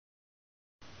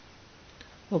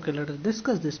Okay, let us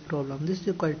discuss this problem. This is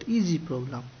a quite easy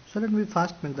problem. So let me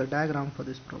first make the diagram for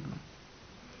this problem,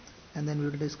 and then we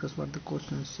will discuss what the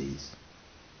question says.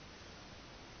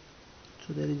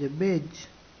 So there is a wedge,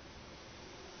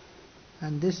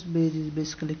 and this wedge is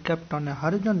basically kept on a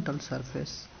horizontal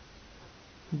surface.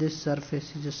 This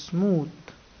surface is a smooth,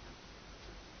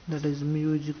 that is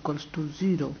mu is equals to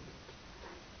 0.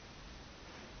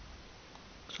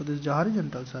 So this is the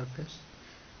horizontal surface,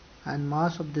 and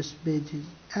mass of this wedge is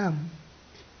m,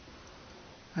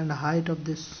 and the height of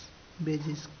this wedge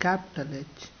is capital H.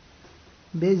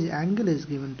 Wedge angle is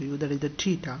given to you, that is the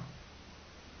theta,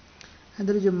 and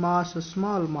there is a mass, a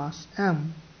small mass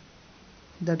m,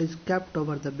 that is kept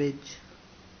over the wedge.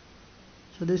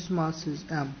 So this mass is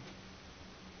m.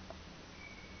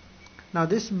 Now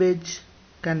this wedge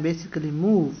can basically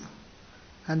move,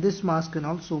 and this mass can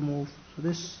also move. So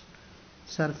this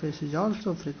surface is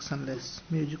also frictionless,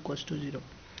 mu is equals to 0.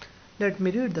 Let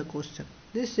me read the question.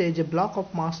 This says a block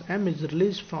of mass m is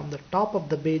released from the top of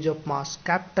the wedge of mass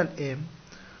capital M.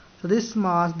 So this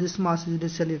mass is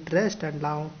initially at rest, and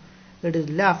now it is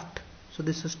left. So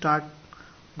this will start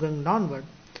going downward.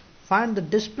 Find the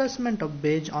displacement of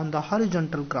wedge on the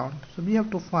horizontal ground. So we have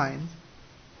to find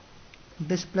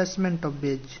displacement of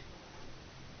wedge.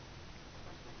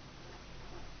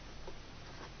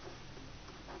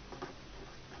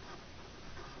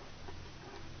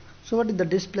 So what is the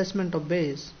displacement of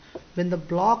wedge when the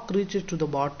block reaches to the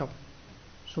bottom?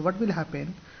 So what will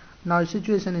happen? Now the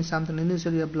situation is something,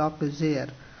 initially a block is here,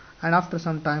 and after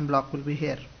some time block will be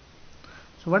here.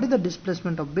 So what is the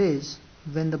displacement of wedge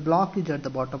when the block is at the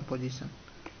bottom position?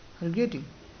 Are you getting?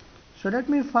 So let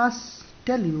me first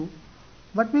tell you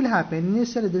what will happen.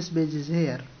 Initially this wedge is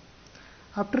here.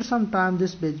 After some time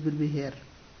this wedge will be here.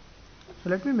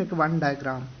 So let me make one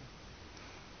diagram.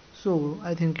 So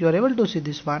I think you are able to see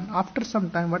this one. After some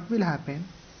time what will happen?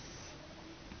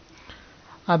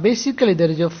 Basically there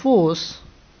is a force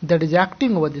that is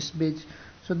acting over this wedge.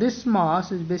 So this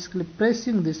mass is basically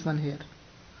pressing this one here.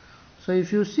 So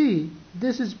if you see,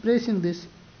 this is pressing this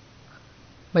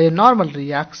by a normal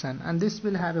reaction, and this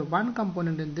will have a one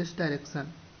component in this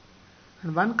direction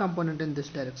and one component in this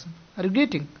direction. Are you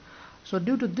getting? So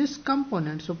due to this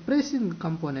component, so pressing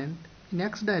component in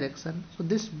x direction, so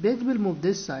this wedge will move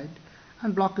this side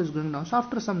and block is going down. So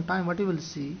after some time what you will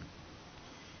see?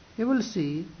 You will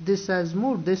see this has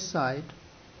moved this side.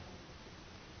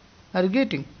 Are you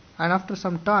getting? And after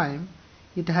some time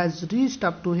it has reached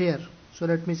up to here. So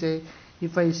let me say,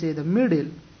 if I say the middle,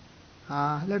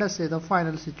 let us say the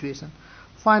final situation.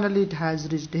 Finally it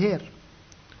has reached here.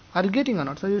 Are you getting or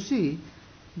not? So you see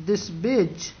this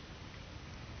wedge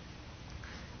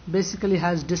basically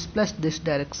has displaced this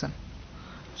direction.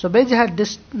 So wedge had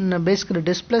basically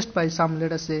displaced by some,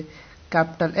 let us say,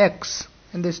 capital X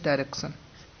in this direction.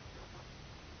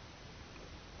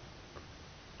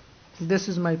 This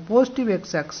is my positive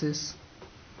x-axis.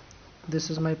 This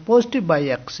is my positive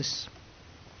y-axis.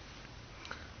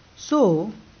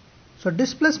 So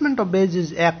displacement of wedge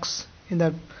is x in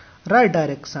the right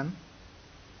direction.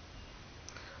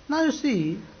 Now you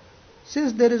see,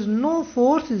 since there is no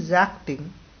force is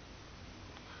acting,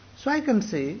 so I can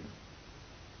say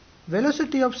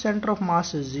velocity of center of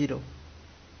mass is 0.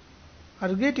 Are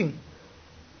you getting?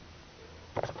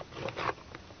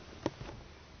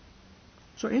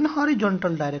 So in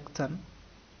horizontal direction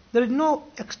there is no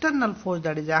external force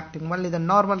that is acting, only the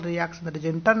normal reaction, that is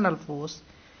internal force.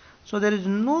 So there is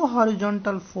no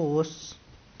horizontal force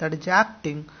that is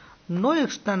acting, no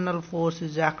external force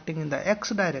is acting in the x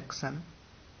direction.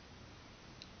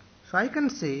 So I can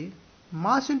say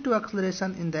mass into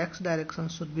acceleration in the x direction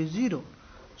should be 0.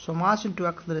 So mass into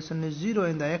acceleration is 0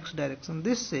 in the x direction.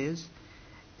 This says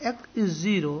x is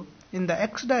 0 in the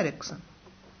x direction.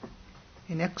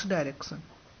 In x direction.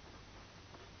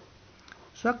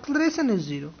 So acceleration is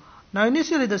 0. Now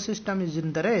initially the system is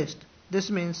in the rest. This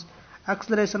means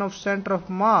acceleration of center of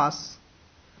mass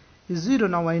is 0.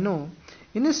 Now I know.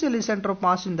 Initially center of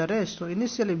mass in the rest. So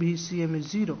initially VCM is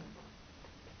 0.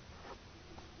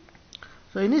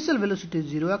 So initial velocity is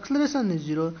 0. Acceleration is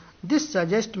 0. This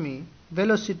suggests me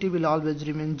velocity will always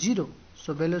remain 0.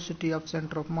 So velocity of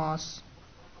center of mass,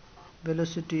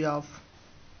 velocity of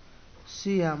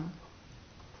CM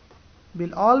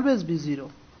will always be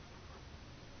 0.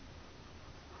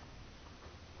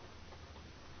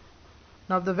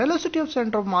 Now if the velocity of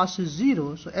center of mass is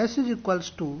 0, so S is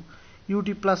equals to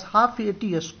ut plus half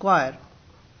at square.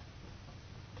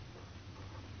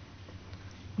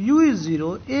 U is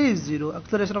 0, A is 0,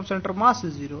 acceleration of center of mass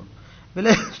is 0,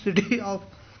 velocity of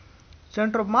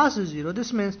center of mass is 0.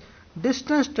 This means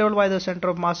distance traveled by the center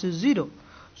of mass is 0.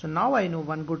 So now I know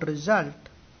one good result.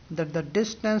 that the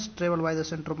distance traveled by the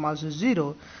center of mass is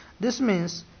 0. This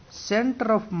means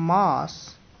center of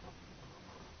mass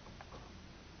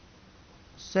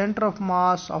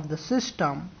of the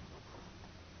system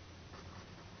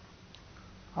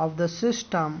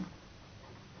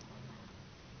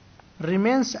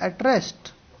remains at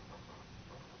rest.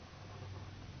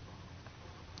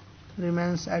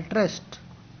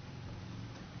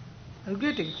 Are you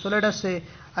getting? So let us say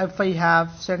if I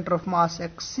have center of mass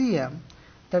xcm,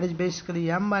 that is basically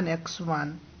m1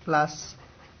 x1 plus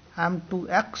m2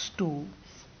 x2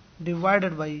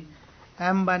 divided by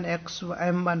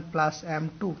m1 plus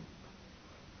m2.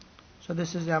 So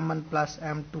this is m1 plus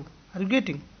m2. Are you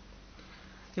getting?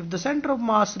 If the center of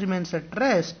mass remains at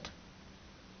rest,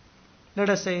 let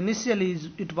us say initially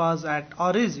it was at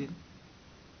origin.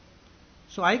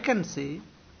 So I can say,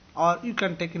 or you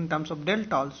can take in terms of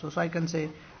delta also. So I can say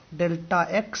delta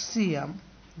xcm,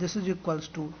 this is equals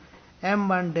to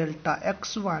m1 delta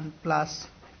x1 plus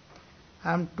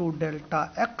m2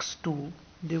 delta x2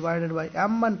 divided by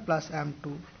m1 plus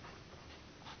m2.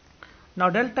 Now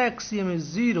delta xcm is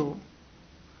 0.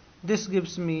 This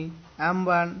gives me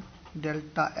m1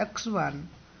 delta x1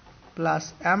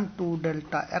 plus m2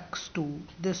 delta x2.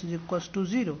 This is equals to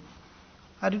 0.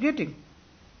 Are you getting?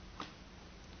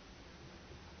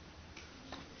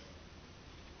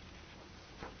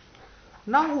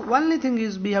 Now only thing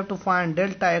is we have to find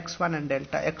delta x1 and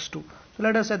delta x2. So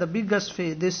let us say the biggest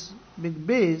phase, this big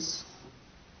base,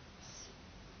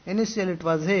 initially it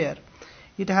was here.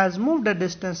 It has moved a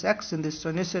distance x in this. So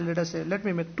initially let us say, let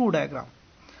me make two diagram.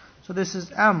 So this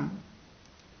is m.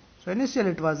 So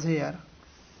initially it was here.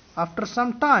 After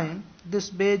some time this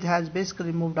base has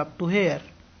basically moved up to here.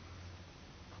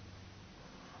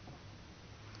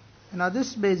 Now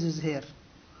this base is here.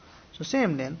 So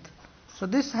same length. So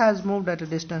this has moved at a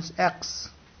distance x.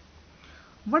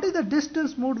 What is the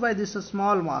distance moved by this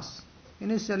small mass?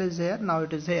 Initially is here, now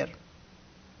it is here.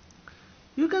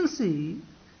 You can see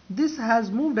this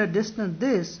has moved a distance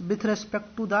this with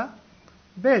respect to the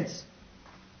base.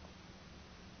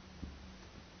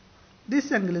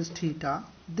 This angle is theta,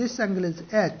 this angle is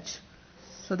h.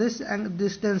 So this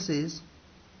distance is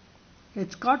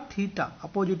h cot theta,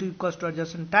 opposite equals to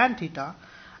adjacent tan theta,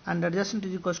 and adjacent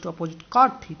is equals to opposite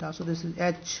cot theta. So this is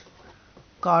h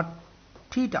cot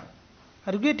theta.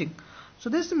 Are you getting? So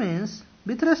this means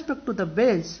with respect to the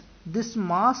base, this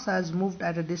mass has moved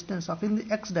at a distance of in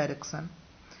the x direction,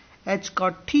 h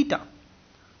cot theta.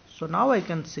 So now I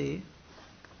can say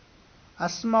a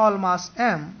small mass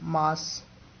m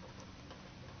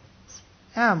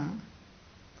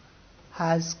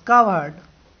has covered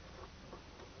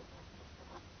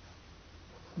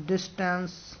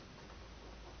distance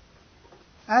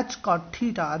h cot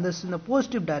theta, and this is in the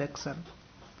positive direction,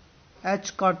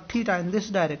 h cot theta in this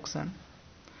direction,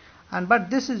 and but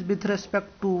this is with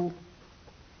respect to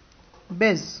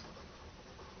base,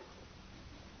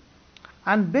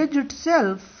 and base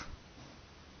itself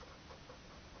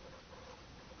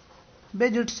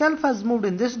has moved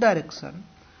in this direction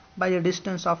by a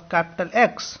distance of capital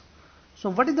X. So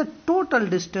what is the total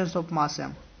distance of mass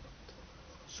m?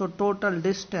 So total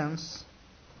distance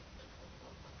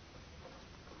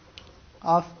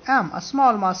of m, a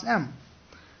small mass m,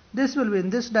 this will be in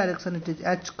this direction, it is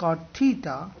h cot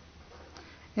theta.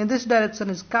 In this direction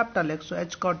is capital X, so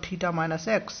h cot theta minus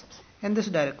x in this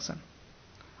direction.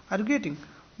 Are you getting?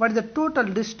 What is the total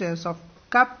distance of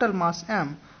capital mass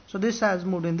m? So this has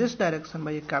moved in this direction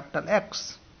by a capital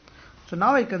X. So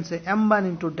now I can say m1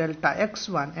 into delta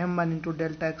x1, m1 into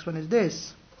delta x1 is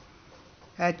this,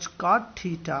 h cot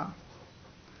theta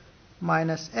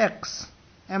minus x,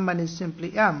 m1 is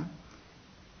simply m.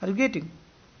 Are you getting?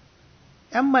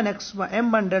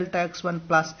 m1 delta x1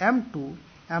 plus m2,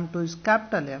 m2 is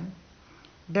capital M,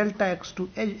 delta x2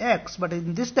 is x, but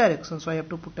in this direction, so I have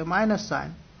to put a minus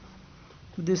sign.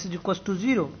 This is equals to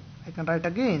 0. I can write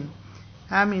again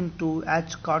m into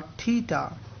h cot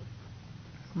theta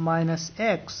minus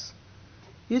x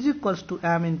is equals to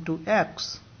m into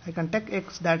x. I can take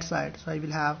x that side, so I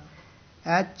will have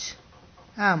h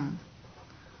m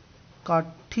cot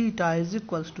theta is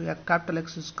equals to, a capital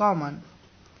X is common,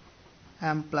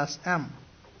 m plus m.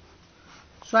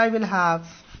 So I will have,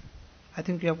 I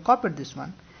think we have copied this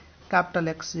one, capital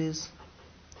X is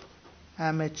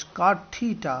mh cot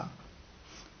theta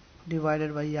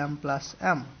divided by m plus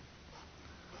m.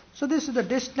 So this is the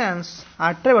distance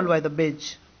traveled by the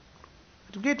base.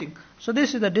 Are you getting? So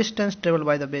this is the distance traveled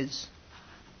by the base.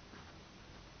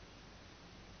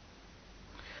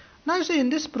 Now you see in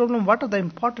this problem what are the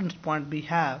important points we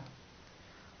have.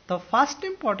 The first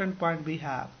important point we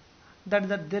have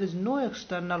that there is no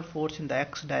external force in the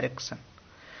x direction.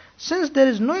 Since there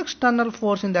is no external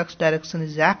force in the x direction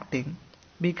is acting,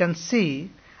 we can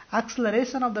see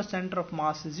acceleration of the center of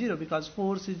mass is 0, because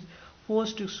force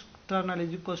to external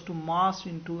is equals to mass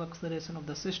into acceleration of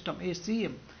the system,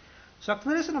 ACM. So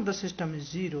acceleration of the system is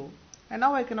 0, and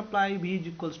now I can apply v is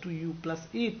equals to u plus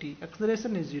at.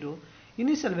 Acceleration is 0,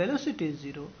 initial velocity is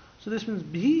 0, so this means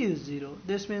v is 0.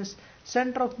 This means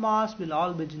center of mass will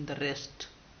always in the rest.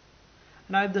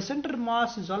 Now if the center of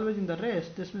mass is always in the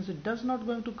rest, this means it does not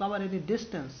going to cover any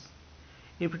distance.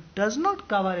 If it does not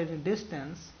cover any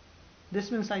distance,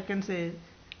 this means I can say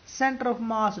center of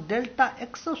mass, delta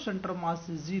x of center of mass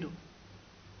is 0.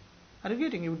 Are you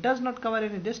getting? If it does not cover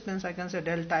any distance, I can say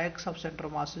delta x of center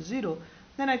of mass is 0.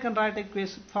 Then I can write a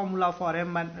formula for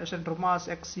m1 center of mass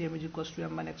xcm is equals to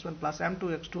m1 x1 plus m2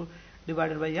 x2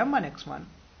 divided by m1 x1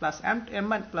 plus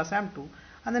m1 plus m2.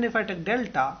 And then if I take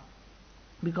delta,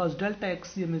 because delta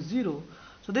xcm is 0,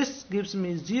 so this gives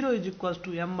me 0 is equals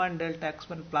to m1 delta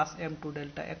x1 plus m2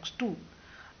 delta x2.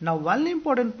 Now one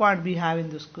important point we have in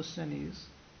this question is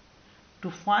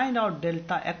to find out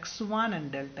delta x1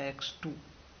 and delta x2.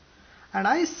 And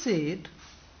I said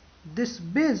this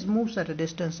base moves at a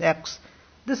distance x.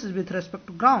 This is with respect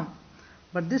to ground.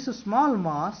 But this small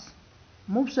mass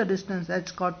moves a distance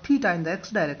h cot theta in the x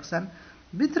direction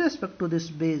with respect to this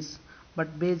base.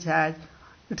 But base has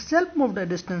itself moved a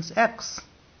distance x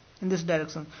in this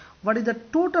direction. What is the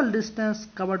total distance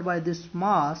covered by this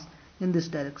mass in this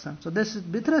direction? So this is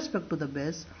with respect to the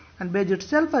base, and base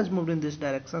itself has moved in this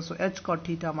direction. So h cot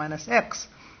theta minus x,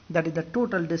 that is the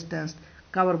total distance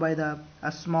covered by the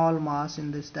small mass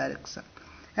in this direction.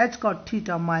 H cot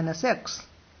theta minus x,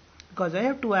 because I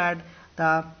have to add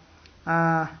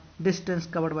the distance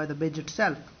covered by the base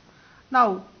itself.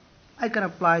 Now I can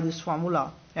apply this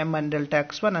formula m1 delta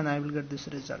x1 and I will get this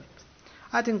result.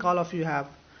 I think all of you have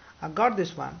got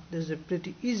this one. This is a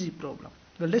pretty easy problem.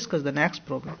 We'll discuss the next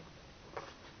problem.